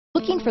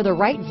Looking for the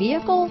right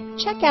vehicle?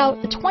 Check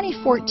out the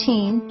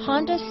 2014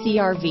 Honda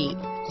CR-V.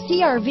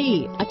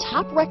 CR-V, a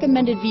top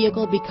recommended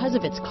vehicle because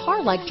of its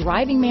car-like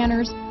driving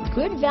manners,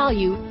 good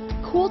value,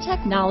 cool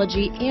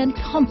technology, and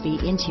comfy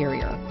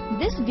interior.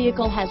 This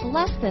vehicle has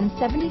less than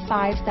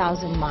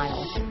 75,000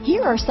 miles.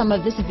 Here are some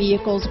of this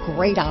vehicle's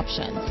great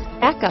options: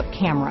 backup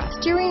camera,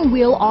 steering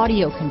wheel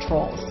audio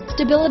controls,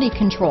 stability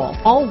control,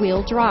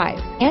 all-wheel drive,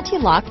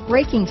 anti-lock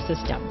braking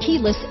system,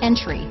 keyless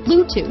entry,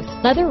 Bluetooth,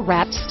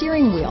 leather-wrapped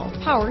steering wheel,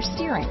 power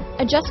steering,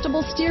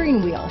 adjustable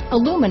steering wheel,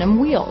 aluminum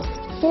wheels,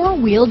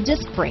 four-wheel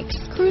disc brakes,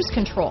 cruise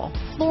control,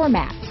 floor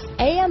mats,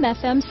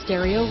 AM/FM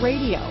stereo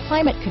radio,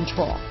 climate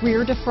control,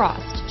 rear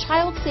defrost,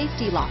 child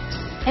safety locks,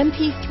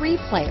 MP3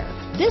 player.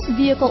 This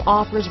vehicle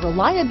offers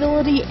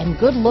reliability and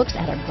good looks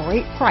at a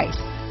great price.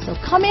 So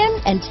come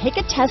in and take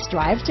a test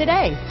drive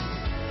today.